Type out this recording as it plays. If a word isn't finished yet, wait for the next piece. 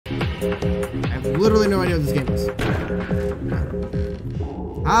I have literally no idea what this game is.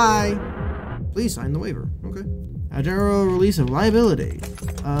 Hi. Please sign the waiver. Okay. A general release of liability.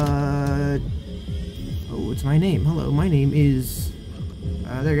 Oh, it's my name. Hello, my name is...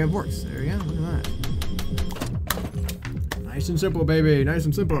 there you go, Vorks. There you go, look at that. Nice and simple, baby. Nice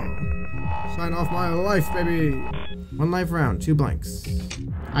and simple. Sign off my life, baby. 1 life round, 2 blanks.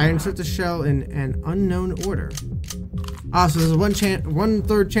 I insert the shell in an unknown order. Ah, so there's a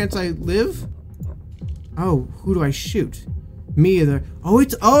 1/3 chance I live? Oh, who do I shoot? Me either. Oh,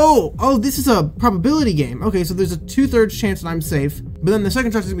 it's... Oh, this is a probability game. Okay, so there's a 2/3 chance that I'm safe, but then the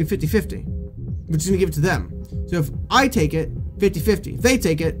second chance is going to be 50-50. Which is going to give it to them. So if I take it, 50-50. If they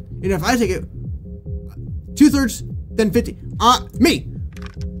take it, and if I take it, 2/3, then 50. Me!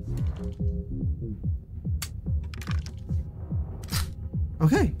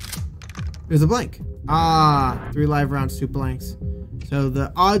 Okay. There's a blank. 3 live rounds, 2 blanks. So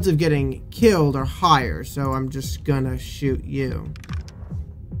the odds of getting killed are higher, so I'm just gonna shoot you.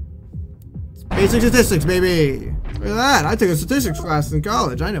 It's basic statistics, baby! Look at that! I took a statistics class in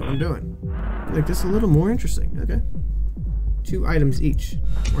college. I know what I'm doing. Make this a little more interesting, okay? 2 items each.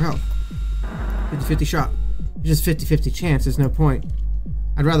 More health. 50-50 shot. Just 50-50 chance, there's no point.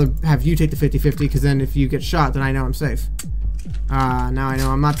 I'd rather have you take the 50-50, because then if you get shot, then I know I'm safe. Now I know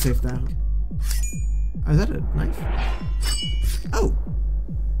I'm not safe, though. Oh, is that a knife? Oh!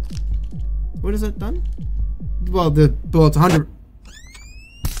 What is that done? Well, the bullet's 100...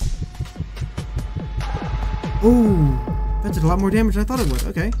 Oh! That did a lot more damage than I thought it would.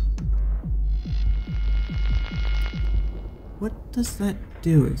 Okay. What does that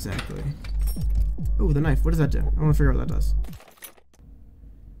do exactly? Oh, the knife. What does that do? I want to figure out what that does.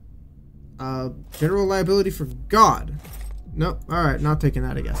 General liability for God. Nope. Alright, not taking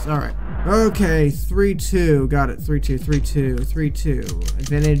that, I guess. Alright. Okay, 3-2. Got it. 3-2, 3-2, 3-2.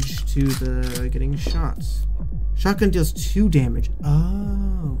 Advantage to the getting shots. Shotgun deals 2 damage.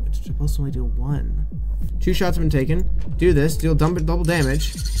 Oh, it's supposed to only do 1. 2 shots have been taken. Do this. Deal double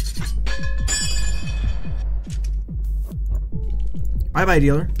damage. Bye-bye,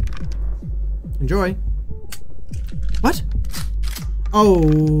 dealer. Enjoy. What?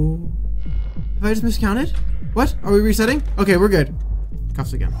 Oh. Have I just miscounted? What? Are we resetting? Okay, we're good.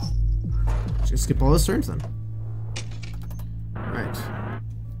 Cuffs again. Just skip all those turns then. Alright.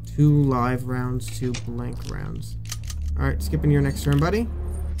 2 live rounds, 2 blank rounds. Alright, skipping your next turn, buddy.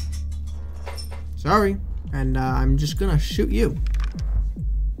 Sorry. And I'm just gonna shoot you.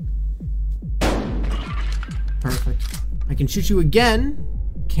 Perfect. I can shoot you again.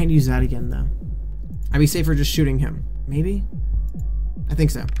 Can't use that again, though. I'd be safer just shooting him. Maybe? I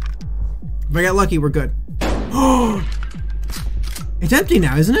think so. If I get lucky, we're good. Oh! It's empty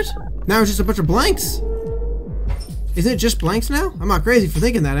now, isn't it? Now it's just a bunch of blanks. Isn't it just blanks now? I'm not crazy for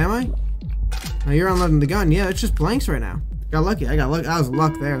thinking that, am I? Now you're unloading the gun. Yeah, it's just blanks right now. Got lucky. I got lucky. That was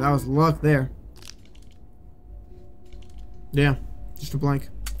luck there. That was luck there. Yeah, just a blank.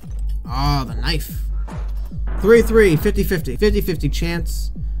 Oh, the knife. 3-3, 50-50. 50-50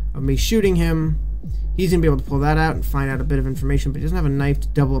 chance of me shooting him. He's gonna be able to pull that out and find out a bit of information, but he doesn't have a knife to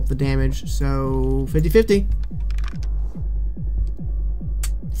double up the damage, so 50-50.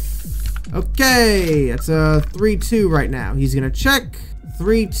 Okay, that's a 3-2 right now. He's gonna check.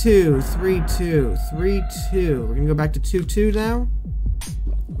 3-2, 3-2, 3-2. We're gonna go back to 2-2 now.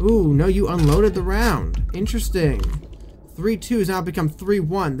 Ooh, no, you unloaded the round. Interesting. 3-2 has now become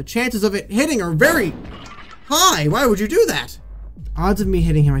 3-1. The chances of it hitting are very high. Why would you do that? Odds of me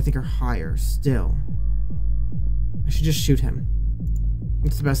hitting him, I think, are higher still. I should just shoot him.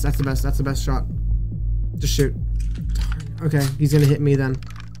 That's the best. That's the best. That's the best shot. Just shoot. Darn. Okay, he's gonna hit me then.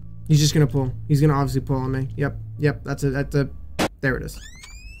 He's just gonna pull. He's gonna obviously pull on me. Yep. Yep. That's it. That's a. There it is.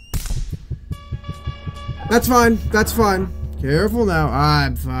 That's fine. That's fine. Careful now.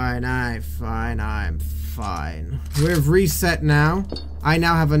 I'm fine. I'm fine. I'm fine. We've reset now. I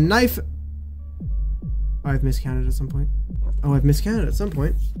now have a knife. Oh, I've miscounted at some point. Oh, I've miscounted at some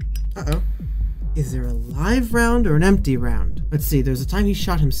point. Uh-oh. Is there a live round or an empty round? Let's see. There's a time he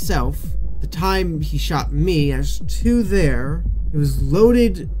shot himself. The time he shot me. There's 2 there. It was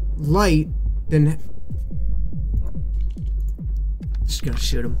loaded light. Then... Just gonna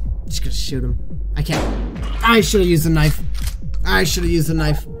shoot him. Just gonna shoot him. I can't. I should have used the knife. I should have used the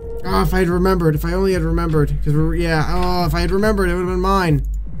knife. Oh, if I had remembered. If I only had remembered. Because we're... Yeah. Oh, if I had remembered, it would have been mine.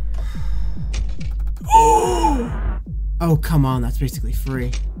 Oh, come on. That's basically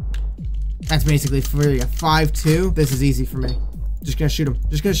free. That's basically free. A 5-2. This is easy for me. Just gonna shoot him.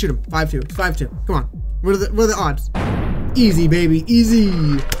 Just gonna shoot him. 5-2. It's 5-2. Come on. What are the odds? Easy, baby. Easy.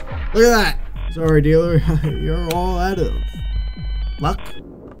 Look at that. Sorry, dealer. You're all out of luck.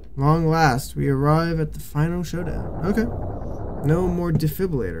 Long last, we arrive at the final showdown. Okay. No more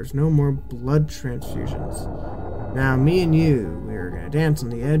defibrillators. No more blood transfusions. Now, me and you, we are going to dance on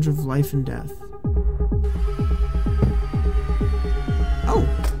the edge of life and death. Oh,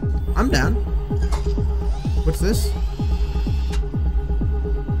 I'm down. What's this?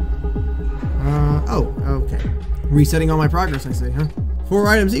 Oh, okay. Resetting all my progress, I see, huh? 4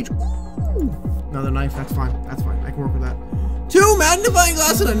 items each. Ooh. Another knife, that's fine. That's fine. I can work with that. 2 magnifying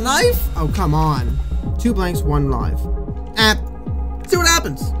glass and a knife? Oh, come on. 2 blanks, 1 live. See what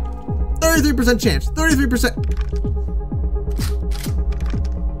happens. 33% chance. 33%.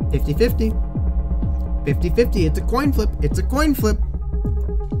 50-50. 50-50. It's a coin flip. It's a coin flip.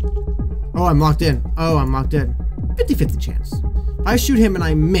 Oh, I'm locked in. Oh, I'm locked in. 50-50 chance. If I shoot him and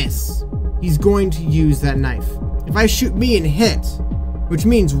I miss, he's going to use that knife. If I shoot me and hit, which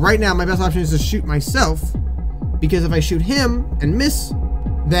means right now my best option is to shoot myself, because if I shoot him and miss,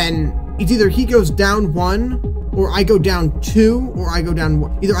 then it's either he goes down 1, or I go down 2, or I go down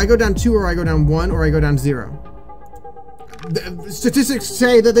 1. Either I go down 2, or I go down 1, or I go down 0. The statistics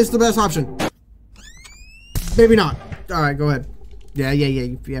say that this is the best option. Maybe not. Alright, go ahead. Yeah.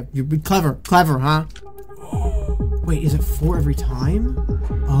 You'd be clever, huh? Wait, is it 4 every time?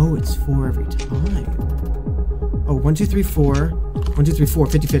 Oh, it's 4 every time. Oh, 1, 2, 3, 4. 1, 2, 3, 4.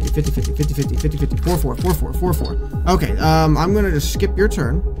 50, 50, 50, 50, 50, 50, 50, 50, 4, 4, 4, 4, 4, 4. Okay, I'm gonna just skip your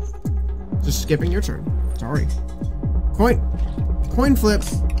turn. Just skipping your turn. Sorry. Coin flip.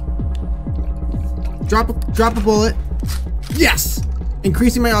 Drop a bullet. Yes!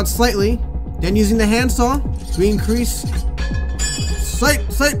 Increasing my odds slightly. Then using the handsaw, we increase slight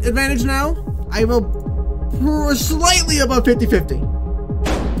advantage now. I will slightly above 50-50.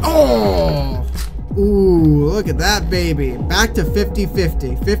 Oh! Ooh, look at that, baby. Back to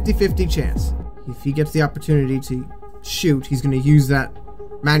 50-50. 50-50 chance. If he gets the opportunity to shoot, he's going to use that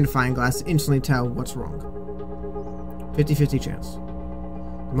magnifying glass to instantly tell what's wrong. 50-50 chance.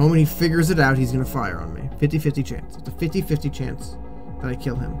 The moment he figures it out, he's going to fire on me. 50-50 chance. It's a 50-50 chance that I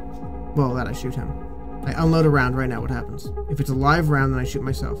kill him. Well, that I shoot him. I unload a round right now. What happens? If it's a live round, then I shoot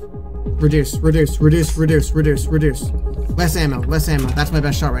myself. Reduce. Less ammo. That's my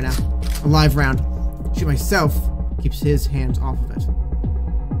best shot right now. A live round. Shoot myself. Keeps his hands off of it.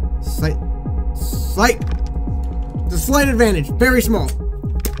 Slight. It's a slight advantage. Very small.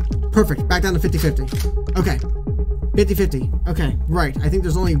 Perfect. Back down to 50-50. Okay. 50-50. Okay. Right. I think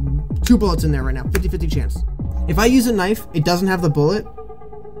there's only 2 bullets in there right now. 50-50 chance. If I use a knife, it doesn't have the bullet,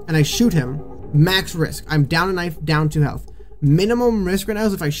 and I shoot him, max risk. I'm down a knife, down 2 health. Minimum risk right now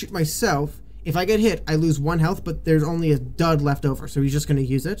is if I shoot myself, if I get hit, I lose 1 health, but there's only a dud left over, so he's just going to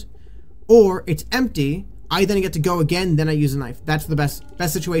use it. Or it's empty, I then get to go again, then I use a knife. That's the best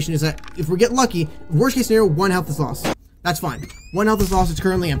situation, is that if we get lucky, worst case scenario, 1 health is lost. That's fine. 1 health is lost, it's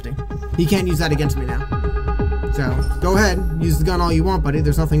currently empty. He can't use that against me now. So, go ahead, use the gun all you want, buddy,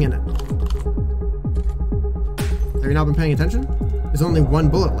 there's nothing in it. Have you not been paying attention? There's only 1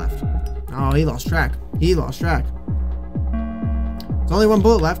 bullet left. Oh, he lost track. There's only 1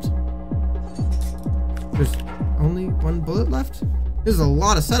 bullet left. There's only 1 bullet left? This is a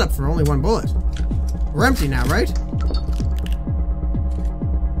lot of setup for only 1 bullet. We're empty now, right?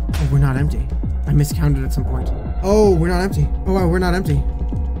 Oh, we're not empty. I miscounted at some point. Oh, we're not empty. Oh, wow, we're not empty.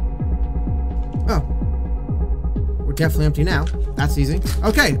 Oh. We're definitely empty now. That's easy.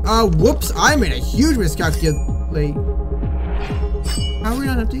 Okay, whoops. I made a huge miscalculate. How are we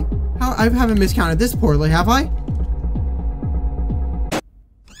not empty? How? I haven't miscounted this poorly, have I?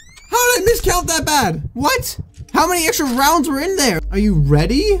 How did I miscount that bad? What? How many extra rounds were in there? Are you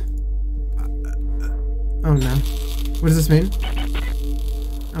ready? Oh no. What does this mean?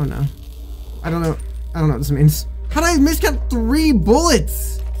 Oh no. I don't know what this means. How did I miscount 3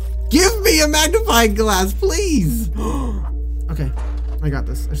 bullets? Give me a magnifying glass, please. Okay, I got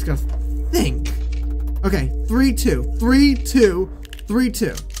this. I just gotta think. Okay, 3-2, 3-2,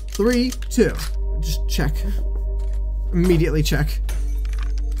 3-2, 3-2. Just check. Immediately check.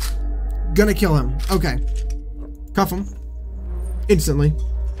 Gonna kill him. Okay. Cuff him. Instantly.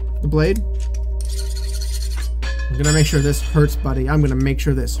 The blade. I'm gonna make sure this hurts, buddy. I'm gonna make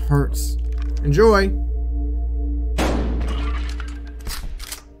sure this hurts. Enjoy.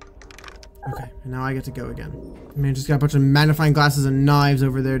 Okay, and now I get to go again. Man, just got a bunch of magnifying glasses and knives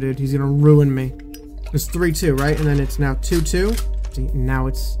over there, dude. He's gonna ruin me. It's 3-2, right? And then it's now 2-2. See, now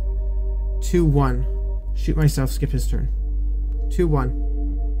it's 2-1. Shoot myself, skip his turn. 2-1.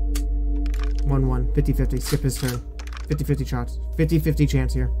 1-1. 50-50. Skip his turn. 50-50 shots. 50-50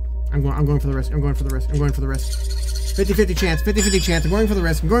 chance here. I'm going for the risk. I'm going for the risk. 50-50 chance. 50-50 chance. I'm going for the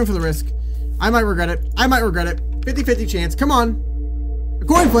risk. I might regret it. 50-50 chance. Come on. A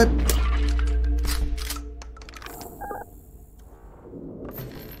coin flip.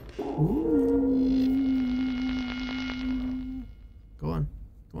 Go on.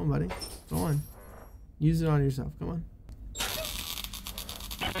 Come on, buddy. Go on. Use it on yourself. Come on.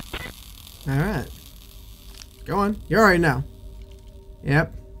 Alright. Go on. You're alright now.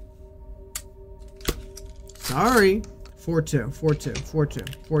 Yep. Sorry. 4-2. 4-2. 4-2.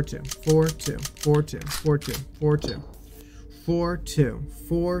 4-2. 4-2. 4-2. 4-2. 4-2. 4-2.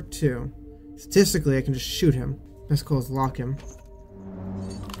 4-2. Statistically, I can just shoot him. Best call is lock him.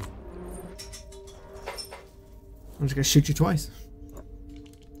 I'm just gonna shoot you twice.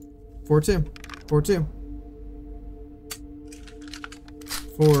 4-2. 4-2.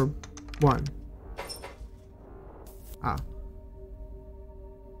 4-1. Ah.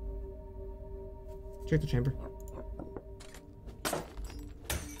 Check the chamber.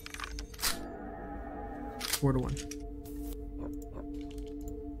 4-1.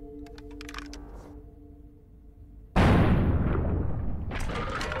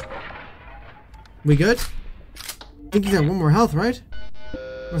 We good? I think you got one more health, right?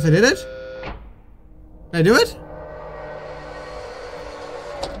 Unless I did it? Did I do it?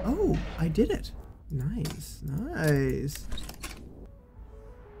 Oh, I did it. Nice, nice.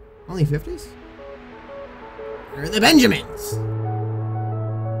 Only 50s? Where are the Benjamins?